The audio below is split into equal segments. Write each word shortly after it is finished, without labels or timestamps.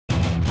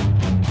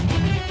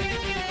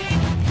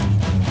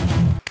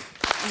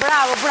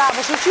Bravo, bravo.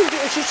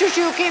 Shqyr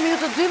që ju kemi ju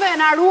të dyve, e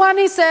na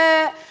ruani se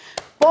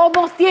po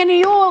mos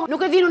tjeni ju.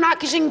 Nuk e dinu, na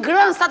kishin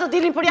grënë sa të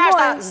dilin për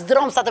jashta,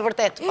 zdrom sa të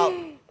vërtet.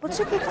 Po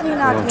që ke këtë një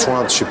natë?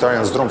 Çunat shqiptarë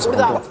janë zdromë, se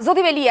këmë.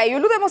 Zoti Velia, ju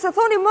lutem mos e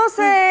thoni më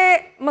se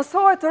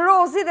mësohet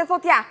Rozi dhe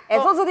thot ja. E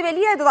thot Zoti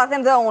Velia e do ta them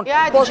dhe unë.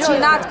 Po që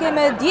natë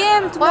keme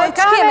djemët, më që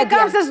keme djemët.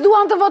 Kam se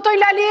s'duam të votoj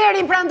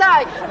Lalierin,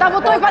 prandaj. Ta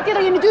votoj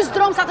patjetër, jemi dy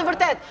zdromë sa të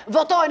vërtet.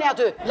 Votojni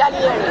aty,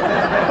 Lalierin,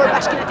 për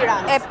Bashkinë e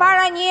Tiranës. E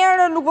para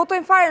njerë nuk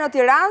votojmë fare në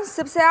Tiranë,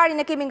 sepse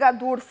Arin e kemi nga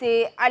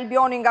Durrësi,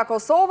 Albionin nga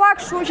Kosova,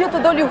 kështu që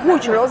të doli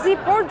huq Rozi,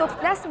 por do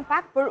të flasim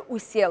pak për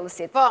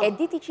ujësjellësit. E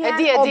diti që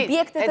janë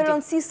objekte të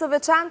rëndësisë së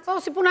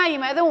veçantë? Puna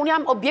ime, edhe unë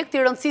jam objekt i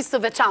rëndësisë së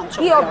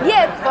veçantë. I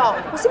objekt?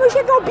 Po si më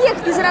shqetë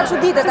objekt, ti se nga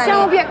çuditë tani? Si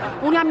jam objekt?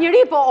 Unë jam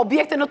njëri, po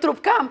objekte në trup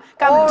kam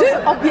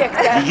 2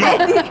 objekte.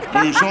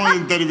 Po i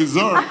shohin në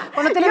televizor.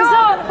 Po në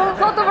televizor.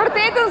 Thot të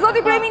vërtetën,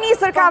 zoti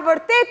kryeministër ka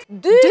vërtet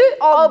 2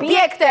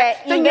 objekte.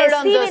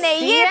 Investimin e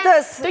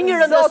jetës, të një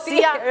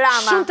rëndësia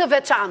shumë të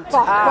veçantë. Po,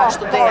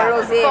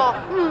 Rozi.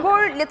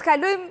 Por le të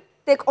kalojmë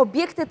tek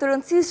objekte të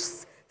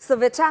rëndësisë së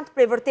veçantë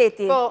prej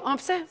vërteti. Po,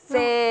 pse?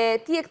 Se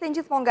ti e kthen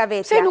gjithmonë nga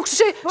vetja. Pse nuk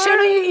shë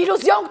në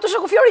iluzion këtë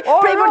Shokufjori?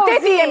 Prej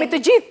vërteti jemi të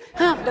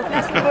gjithë. Do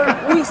flasim për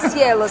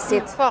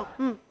ujësjellësit. Po.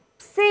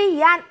 Pse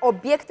janë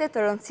objekte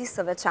të rëndësisë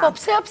së veçantë? Po,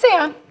 pse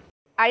janë?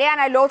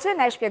 Ariana Loçe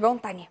na e shpjegon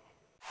tani.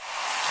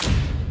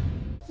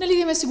 Në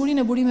lidhje me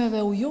sigurinë e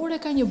burimeve ujore,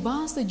 ka një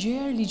bazë të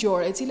gjerë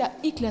ligjore, e cila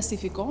i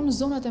klasifikon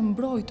zonat e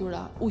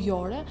mbrojtura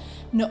ujore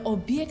në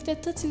objekte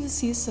të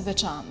cilësisë së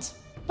veçantë,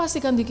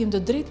 pasi ka ndikim të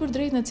drejt për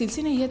drejt në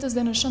cilësinë e jetës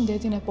dhe në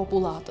shëndetin e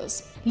popullatës.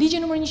 Ligji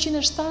nr.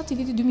 107 i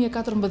vitit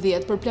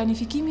 2014 për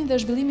planifikimin dhe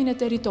zhvillimin e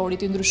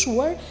territorit i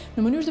ndryshuar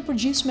në mënyrë të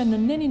përgjithshme në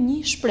nenin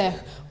 1 shpreh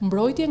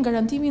mbrojtjen,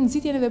 garantimin,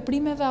 nxitjen e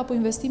veprimeve apo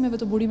investimeve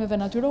të burimeve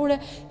natyrore,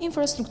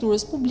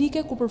 infrastrukturës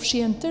publike ku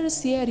përfshihen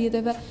tërësia e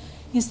rrjeteve,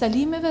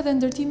 instalimeve dhe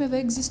ndërtimeve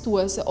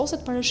ekzistuese ose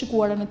të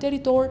parashikuara në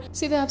territor,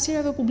 si dhe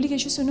hapësirave publike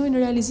që synojnë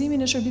në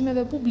realizimin e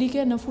shërbimeve publike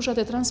në fushat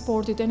e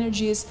transportit,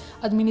 energjisë,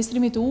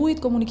 administrimit të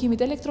ujit,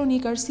 komunikimit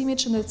elektronik, arsimit,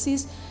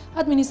 shëndetësisë,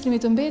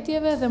 administrimit të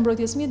mbetjeve dhe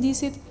mbrojtjes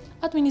mjedisit,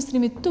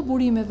 administrimit të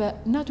burimeve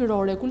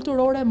natyrore,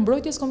 kulturore,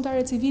 mbrojtjes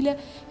kombëtare civile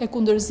e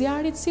kundër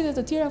zjarrit, si dhe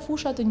të tjera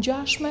fusha të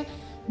ngjashme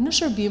në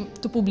shërbim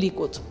të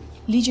publikut.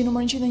 Ligji nr.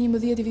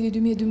 111 i vitit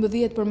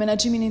 2012 për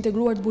menaxhimin e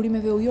integruar të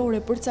burimeve ujore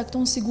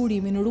përcakton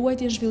sigurimin,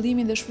 ruajtjen,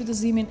 zhvillimin dhe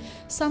shfrytëzimin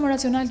sa më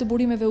racional të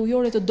burimeve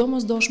ujore të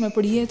domosdoshme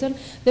për jetën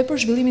dhe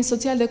për zhvillimin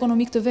social dhe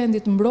ekonomik të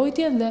vendit,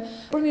 mbrojtjen dhe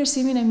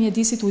përmirësimin e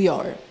mjedisit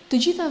ujor.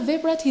 Të gjitha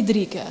veprat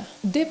hidrike,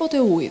 depot e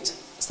ujit,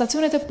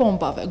 stacionet e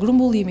pompave,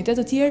 grumbullimit e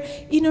të tjerë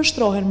i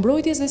nënshtrohen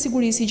mbrojtjes dhe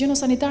sigurisë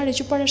higjieno-sanitare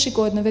që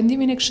parashikohet në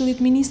vendimin e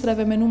Këshillit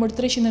Ministrave me numër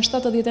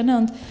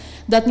 379,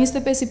 datë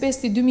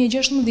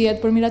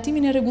 25/5/2016 për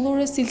miratimin e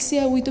rregullores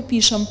cilësia e ujit të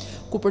pishëm,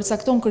 ku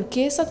përcakton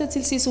kërkesat e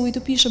cilësisë së ujit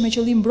të pishëm me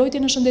qëllim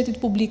mbrojtjen e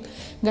shëndetit publik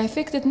nga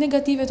efektet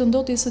negative të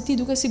ndotjes së tij,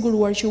 duke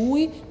siguruar që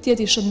uji të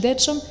jetë i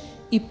shëndetshëm,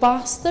 i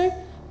pastër,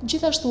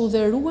 gjithashtu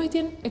dhe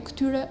ruajtjen e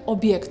këtyre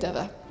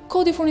objekteve.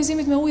 Kodi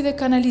furnizimit me ujë dhe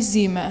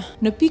kanalizime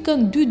në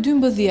pikën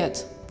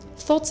 2.12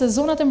 thotë se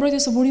zonat e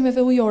mbrojtjes së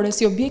burimeve ujore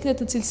si objekte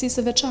të cilësisë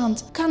së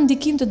veçantë kanë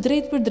ndikim të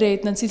drejtë për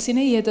drejtë në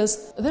cilësinë e jetës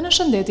dhe në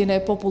shëndetin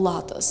e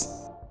popullatës.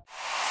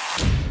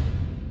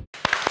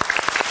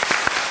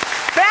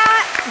 Pra,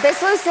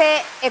 besoj se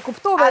e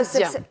kuptove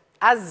sepse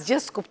Asgjë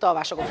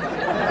s'kuptova, Shokufjori.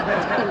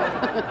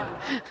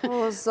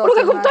 Nuk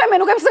e kuptoj,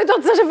 nuk e pësoj të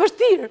është e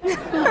vështirë.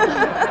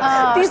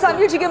 Ti sa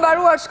mirë që ke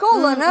mbaruar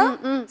shkollën,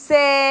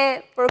 se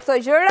për këto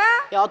gjëra...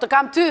 Jo, të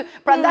kam ty,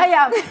 prandaj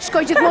jam,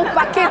 shkoj gjithmonë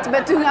paket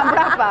me ty nga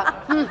mbrapa.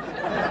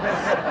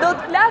 Do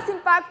të flasim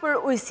pak për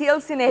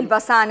ujësjellësin e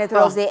Elbasanit,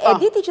 Rozi. E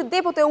diti që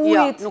depot e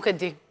ujit... Jo, nuk e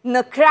di.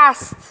 Në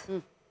Krastë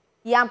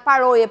janë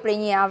paroje prej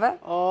një jave?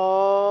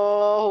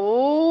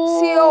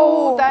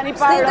 Tani paroje.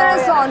 Së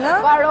intereson, në?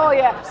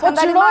 Paroje.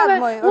 Skandali madh,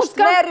 moj. Është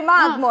merri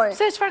madh, moj.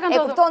 Pse, çfarë ka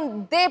ndodhur? E kupton,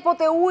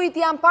 depot e ujit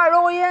janë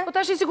paroje? Po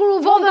tash sigur u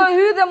mund të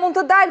hy dhe mund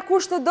të dalë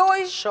kush të doj?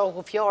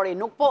 Shokufjori,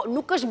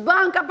 nuk është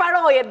banka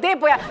paroje,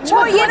 depoja.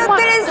 Po, jenë të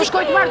Terezi. Të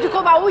shkoj të marrë 2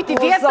 kova ujt i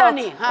vjetë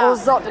tani. O,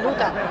 Zot, të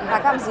lutem.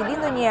 Ta kam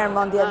zilin në njerë,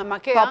 mendjen.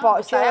 Po,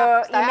 që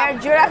i merë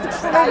gjërat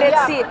kështu me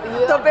lehtësi.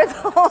 Të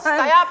betohen.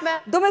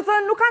 Do me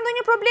thënë, nuk ka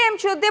ndonjë problem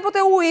që depot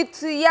e ujit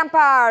janë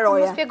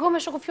paroje. Më spjegoj me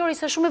Shokufjori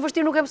se shumë e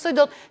vështirë, nuk e mësoj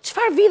dot.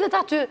 Çfarë vidhet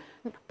aty?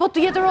 Po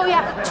të jetë roja,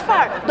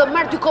 çfarë? Do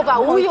marr 2 kova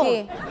ujë?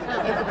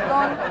 E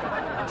kupton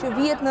që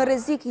vihet në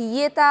rrezik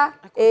jeta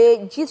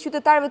e gjithë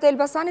qytetarëve të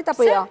Elbasanit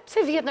apo jo?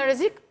 Pse vihet në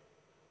rrezik?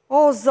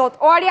 O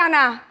Zot, o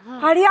Ariana,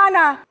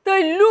 Ariana,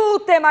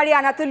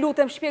 të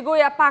lutem,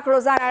 shpjegoja pak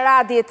Rozana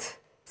Radit,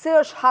 se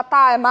është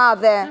hata e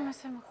madhe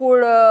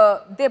kur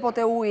depot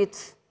e ujit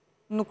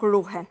nuk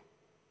ruhen.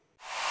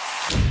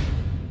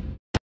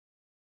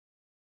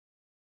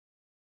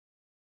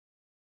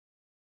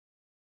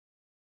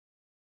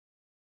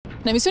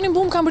 Në emisionin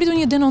Bum kam mbritur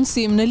një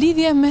denoncim në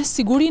lidhje me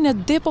sigurinë e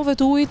depove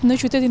të ujit në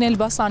qytetin e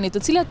Elbasanit,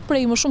 të cilat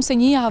prej më shumë se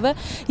një jave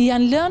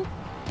janë lënë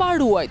pa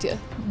ruajtje.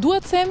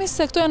 Duhet themi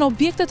se këto janë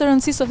objekte të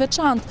rëndësisë së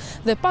veçantë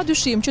dhe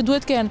padyshim që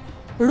duhet kenë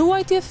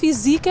ruajtje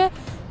fizike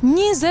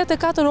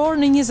 24 orë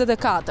në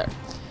 24.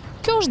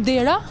 Kjo është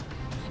dera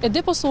e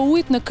deposit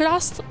ujit në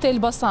Krastë të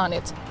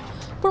Elbasanit.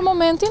 Për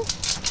momentin,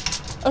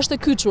 është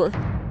e kyçur.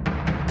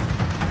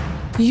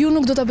 Ju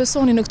nuk do ta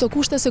besoni në këto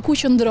kushte se ku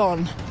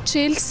qëndron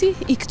çelësi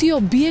i këtij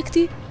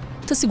objekti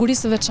të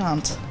sigurisë së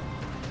veçantë.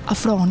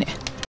 Afroni.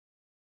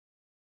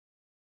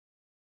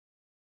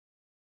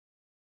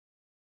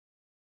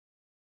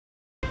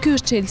 Ky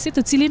është çelësi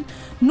të cilin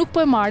nuk po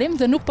e marrim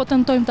dhe nuk po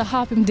tentojmë të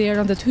hapim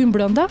derën dhe të hyjmë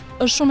brenda,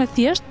 është shumë e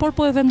thjeshtë, por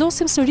po e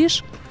vendosim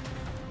sërish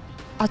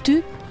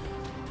aty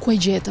ku e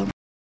gjetëm.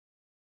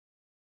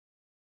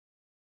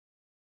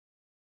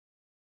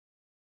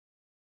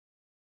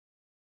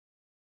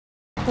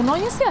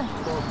 Punonjësje?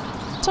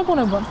 Çfarë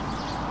punë bën?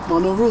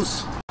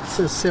 Manovrus,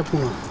 se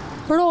puna.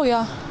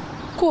 Roja,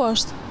 ku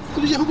është?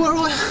 Ku gjë po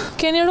roja?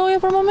 Keni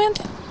roje për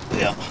momentin?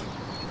 Ja.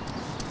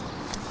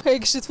 E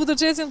kishit futur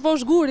çelësin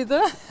poshtë gurit,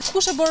 ë?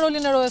 Kush e bën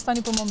rolin e rojës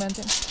tani për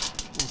momentin?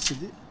 Si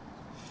di.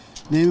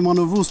 Ne jemi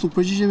manovrus, nuk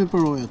përgjigjemi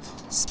për rojët.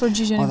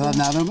 S'përgjigjeni. Po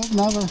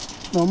nave,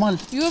 normal.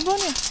 Ju e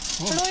bëni?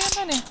 Rojën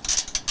tani?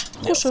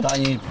 Kush është?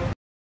 Tani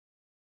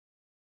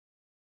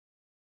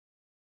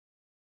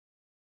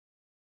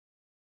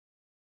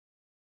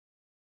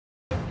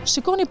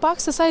Shikoni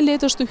pak se sa e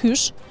lehtë është të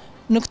hysh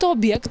në këtë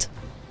objekt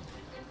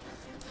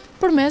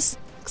përmes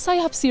kësaj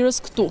hapësirës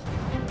këtu.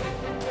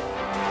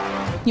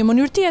 Një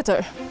mënyrë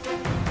tjetër.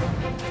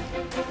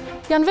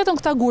 Janë vetëm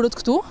këta gurët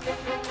këtu.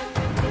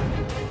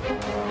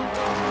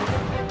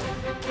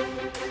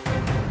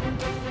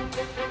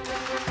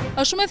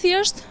 Është shumë e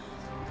thjeshtë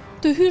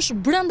të hysh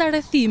brenda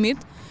rrethimit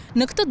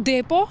në këtë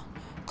depo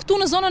këtu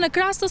në zonën e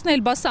Krastës në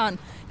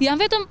Elbasan.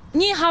 Janë vetëm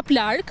një hap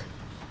larg.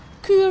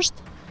 Ky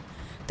është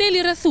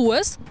teli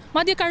rrethues,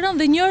 madje ka rënë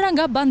dhe njëra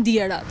nga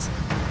bandierat.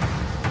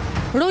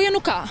 Roje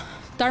nuk ka.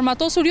 Të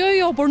armatosur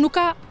jo, por nuk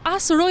ka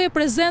as roje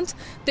prezent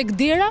tek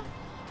dera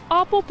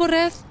apo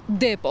përreth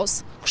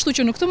depos. Kështu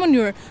që në këtë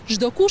mënyrë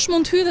çdo kush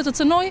mund të hyjë dhe të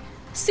cënojë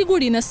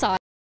sigurinë e saj.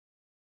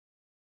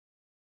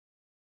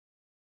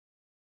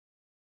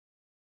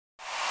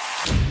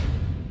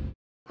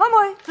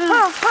 Moj,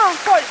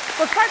 fol,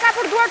 po çfarë ka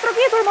për duar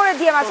tropitur more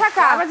djema, çfarë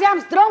ka? Ka jam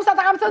zdrom sa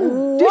ta kam thënë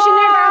 200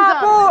 herë ta kam thënë.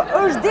 Po,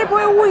 është depo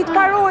e ujit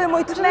ka roje,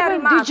 moj të merr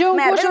mak. Dëgjoj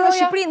ku është Në roja?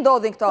 Shqipëri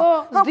ndodhin këto.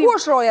 Ha ku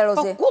është roja,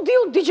 Rozi? Po ku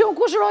diu, dëgjoj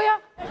ku është roja?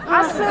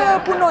 As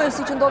punojnë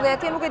si që ndodhe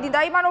atje, nuk e di,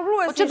 da i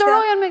manovrues. Po që të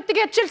rojen me ti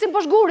ke çelësin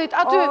poshtë gurit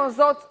aty. O,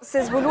 zot,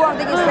 se zbuluam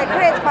dhe një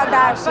sekret pa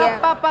dashje.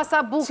 Pa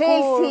sa bukur.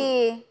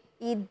 Çelësi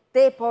i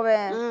depove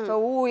të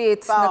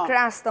ujit në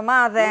Krastë të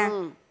madhe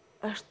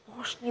është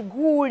poshtë një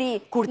guri.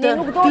 Ne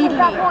nuk do të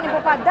plafoni,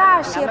 po pa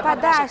dashje, pa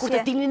dashje. Kur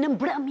të dilni në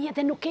mbrëmje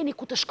dhe nuk keni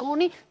ku të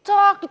shkoni,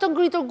 tak, i të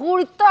ngritur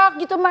gurit, tak,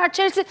 i të marrë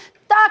çelësi,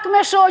 tak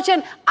me shoqen,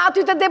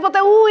 aty të depot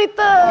e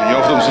ujit.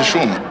 Njoftëm si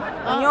shumë.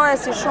 Njohe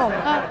si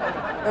shumë.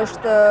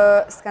 Është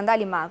skandal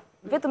i madh.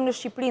 Vetëm në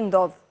Shqipëri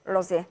ndodh,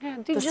 Rozi.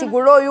 Të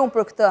siguroj unë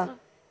për këtë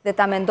dhe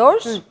ta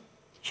mendosh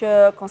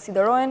që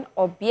konsiderohen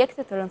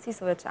objekte të rëndësisë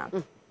së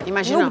veçantë.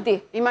 Imagjino. Nuk di.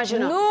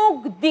 Imagjino.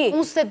 Nuk di.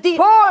 Unë se di.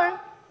 Por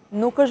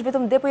nuk është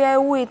vetëm depoja e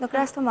ujit në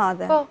Krastë të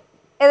madhe. Po.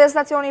 Edhe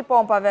stacioni i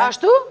pompave.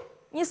 Ashtu?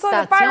 Njësoj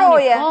me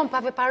paroje. Stacioni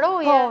pompave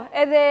paroje. Po,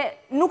 edhe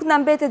nuk na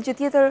mbetet gjë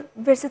tjetër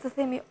versi të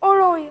themi o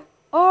roje.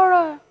 O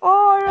roje. O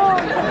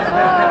roje.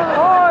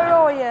 O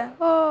roje.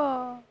 O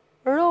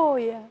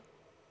roje.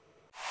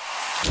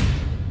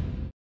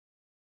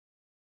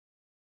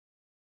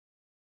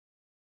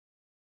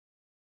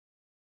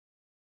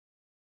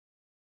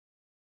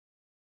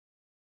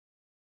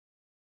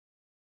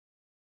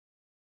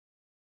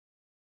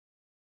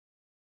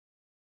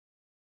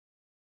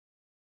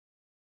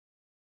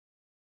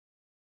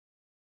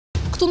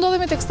 Këtu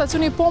ndodhemi tek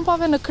stacioni i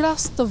pompave në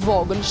Krastë të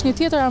vogël. Është një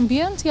tjetër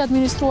ambient i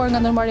administruar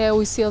nga Ndërmarrja e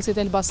Ujësjellësit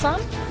Elbasan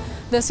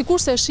dhe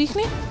sikurse e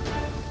shihni,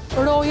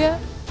 roje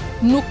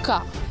nuk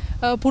ka.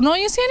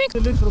 Punonjës jeni?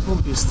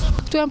 Elektropompist.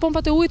 Këtu janë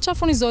pompat e ujit, çfarë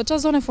furnizohet?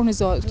 Çfarë zone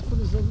furnizohet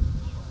këtu?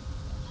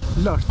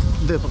 Lart,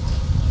 depot.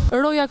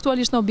 Roja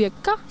aktualisht në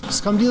objekt ka?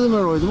 S'kam lidhje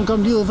me rojët, unë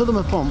kam lidhje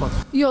vetëm me pompat.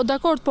 Jo,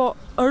 dakord, po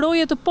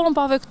roje të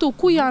pompave këtu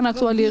ku janë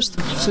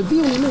aktualisht? Se di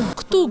unë.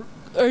 Këtu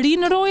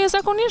rinë roje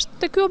zakonisht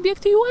te ky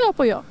objekti juaj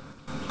apo jo?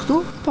 Këtu?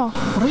 Po.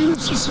 Rrinë,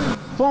 si.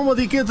 Pompat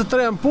i ketë të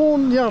tre në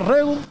punë, janë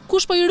rregull.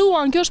 Kush po i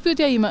ruan? Kjo është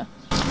pyetja ime.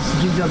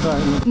 Gjithja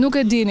dajnë. Nuk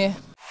e dini.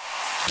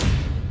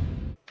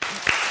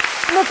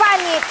 Më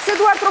falni, pse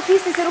duar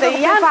trofisni se nuk e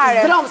kuptoj fare. Se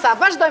janë zdromsa,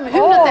 vazhdojmë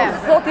hymë në temë.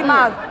 Zoti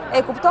madh,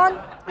 e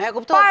kupton? E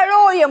kuptoj. Pa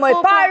roje, moj,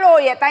 pa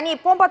roje. Tani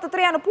pompat të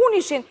treja në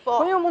punë ishin,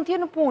 po jo mund të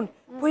jenë në punë.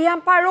 Po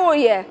janë pa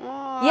roje.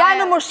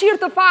 Janë në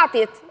mëshirë të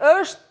fatit.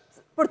 Është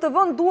për të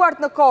vënë duart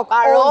në kokë.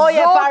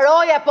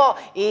 Paroje, po,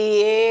 i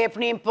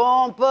epnin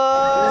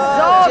pompës,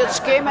 që të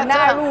shkeme na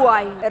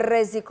ruaj,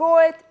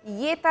 rrezikohet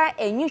jeta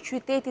e një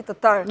qyteti të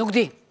tërë. Nuk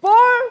di.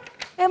 Por,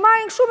 e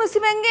marrin kështu me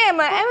si me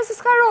ngeme, me se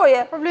s'ka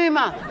roje.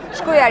 Problema.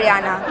 Shkoj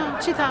Ariana.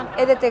 Që thanë?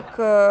 Edhe tek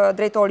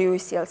drejtori i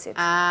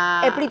ujësjellësit.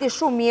 E priti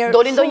shumë mirë,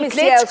 Doli ndonjë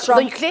kleçk,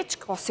 ndonjë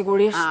kleçk? Po,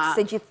 sigurisht,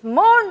 se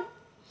gjithmonë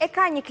e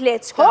ka një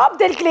kleçka. Hop,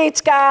 del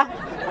kleçka!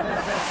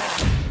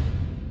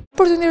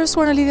 Për të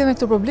interesuar në lidhje me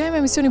këtë problem,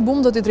 emisioni Bum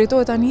do t'i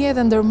drejtohet tani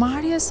edhe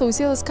ndërmarrjes së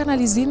ujësiellës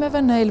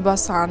kanalizimeve në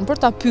Elbasan, për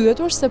ta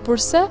pyetur se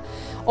përse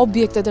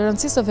objektet e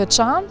rëndësisë së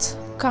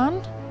veçantë kanë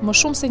më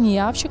shumë se një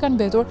javë që kanë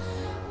mbetur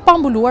pa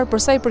mbuluar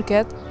për sa i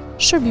përket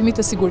shërbimit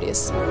të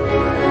sigurisë.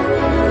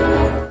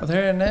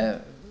 Atëherë ne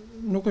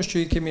nuk është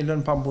që i kemi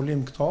lënë pa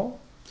mbulim këto.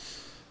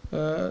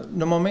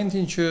 Në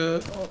momentin që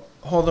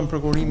hodhëm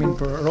prokurimin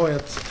për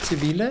rojet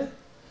civile,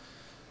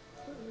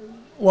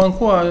 u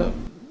ankua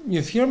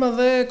një firmë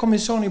dhe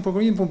Komisioni i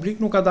Prokurimit Publik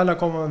nuk ka dalë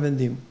akoma me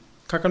vendim.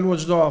 Ka kaluar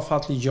çdo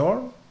afat ligjor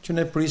që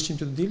ne prisnim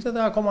që të dilte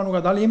dhe akoma nuk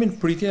ka dalë, jemi në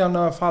pritje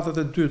në afatet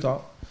e dyta.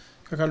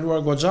 Ka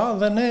kaluar goxha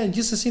dhe ne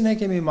gjithsesi ne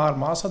kemi marrë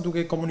masa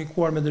duke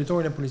komunikuar me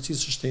drejtorin e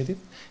policisë së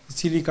shtetit, i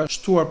cili ka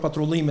shtuar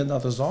patrullimet në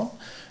atë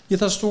zonë.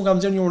 Gjithashtu kam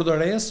nxjerrë një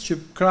urdhëresë që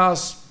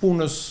krahas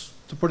punës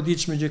të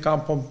përditshme që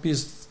kanë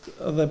pompistë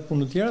dhe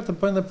punë të tjera të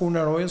bëjnë dhe punën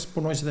e rojës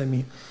punonjësit e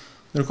mi.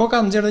 Ndërkohë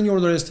kam nxjerrë një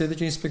urdhëresë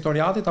tjetër që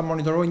inspektoriati ta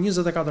monitorojë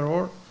 24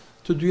 orë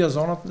të dyja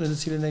zonat në të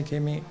cilin ne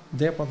kemi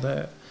depo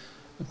dhe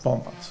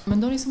pompat.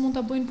 Mendoni se mund ta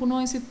bëjnë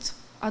punonjësit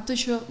atë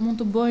që mund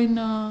të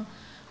bëjnë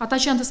ata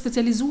që janë të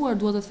specializuar,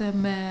 duhet të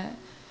them, me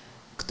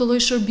këtë lloj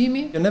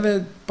shërbimi? Neve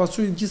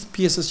pasuri gjithë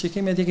pjesës që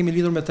kemi atje kemi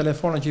lidhur me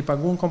telefona që i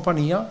paguan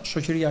kompania,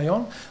 shoqëria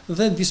jonë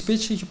dhe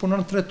dispeči që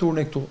punon 3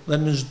 turne këtu. Dhe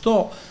në çdo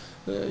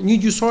një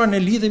gjysore ne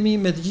lidhemi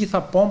me të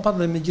gjitha pompat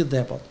dhe me gjithë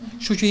depot.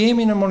 Kështu që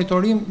jemi në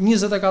monitorim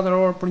 24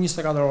 orë për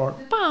 24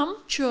 orë. Pam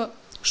që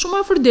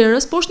shumë afër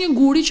derës, poshtë një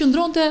guri që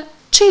ndronte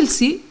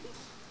çelësi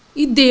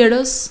i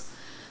derës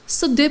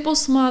së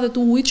depos së madhe të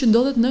ujit që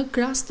ndodhet në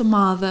Krastë të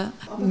madhe.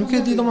 Nuk e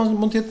di domosdoshmë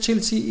mund të jetë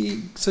çelësi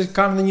se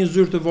kanë edhe një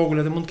zyrë të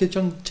vogël dhe mund të ketë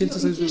qenë çelësi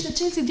së zyrë. Ishte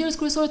çelësi i derës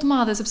kryesore të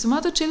madhe, sepse me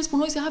atë çelës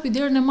punojësi hapi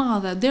derën e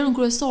madhe, derën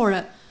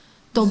kryesore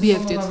të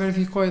objektit. Do ta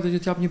verifikoj dhe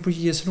të jap një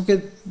përgjigje, se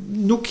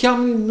nuk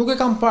e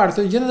kam parë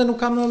të gjën dhe nuk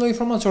kam ndonjë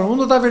informacion.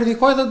 Unë do ta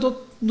verifikoj dhe do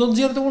të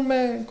nxjerr unë me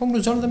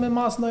konkluzionet dhe me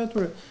masë ndaj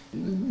atyre.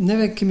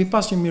 Neve kemi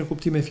pas një mirë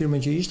kuptim me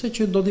firmën që ishte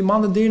që do t'i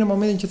mande deri në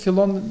momentin që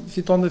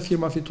fiton dhe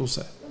firma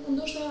fituese.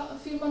 Ndoshta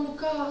firma nuk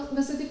ka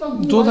nëse ti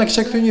paguar. Do ta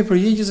kisha kthyer një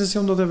përgjigje se si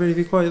unë do të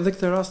verifikoj edhe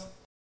këtë rast.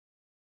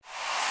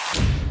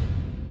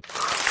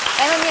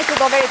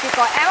 Do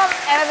verifikoj.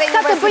 Sa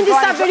të bëjnë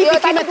disa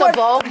verifikime të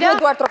vogla? Jo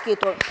duar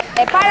trokitur.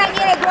 E para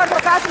njëre duar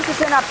trokasin që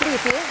se na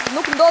priti,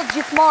 nuk ndodh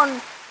gjithmonë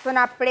të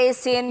na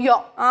presin. Jo.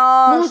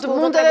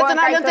 Mund edhe të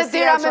na lënë te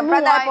dera me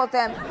muaj. Po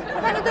them.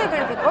 Tani do i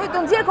verifikoj,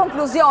 do nxjerr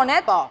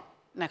konkluzionet. Po.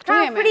 Ne këtu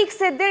jemi. Ka frikë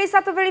se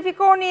derisa të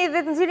verifikoni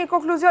dhe të nxjerrni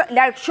konkluzion,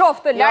 larg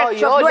qoftë, luaj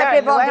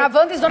prej vendit. Jo,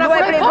 vendi zona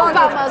prej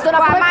pompa, zona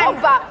prej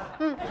pompa.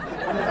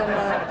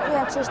 Kjo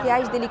janë çështje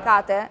aq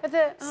delikate,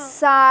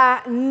 sa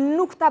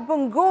nuk ta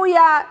bën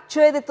goja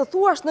që edhe të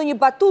thuash në një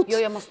batut,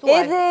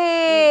 edhe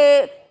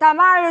ta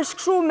marrësh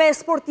kështu me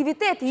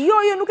sportivitet. Jo,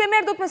 nuk e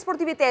merr dot me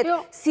sportivitet.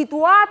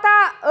 Situata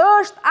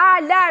është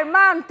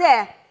alarmante.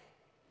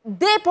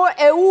 Depo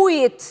e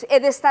ujit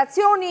edhe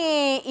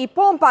stacioni i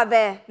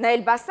pompave në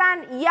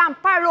Elbasan janë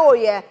pa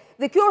roje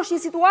dhe kjo është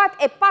një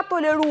situatë e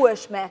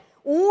patolerueshme.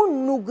 Unë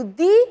nuk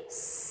di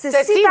se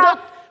si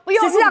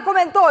ta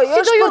komentoj,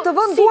 është për të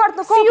vënë duart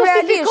në kokë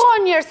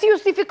realisht. Si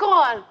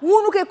justifikohen?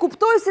 Unë nuk e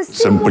kuptoj se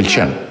si... Se më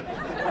pëlqen.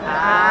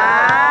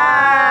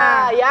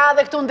 Ja,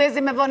 dhe këtu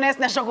ndezi me vones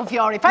në shokun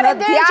Fjori.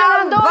 Faleminderit që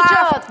na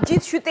ndoqët.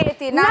 Gjithë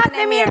qyteti,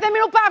 natën e mirë dhe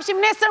miru pafshim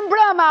nesër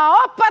mbrëma.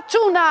 Opa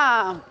çuna.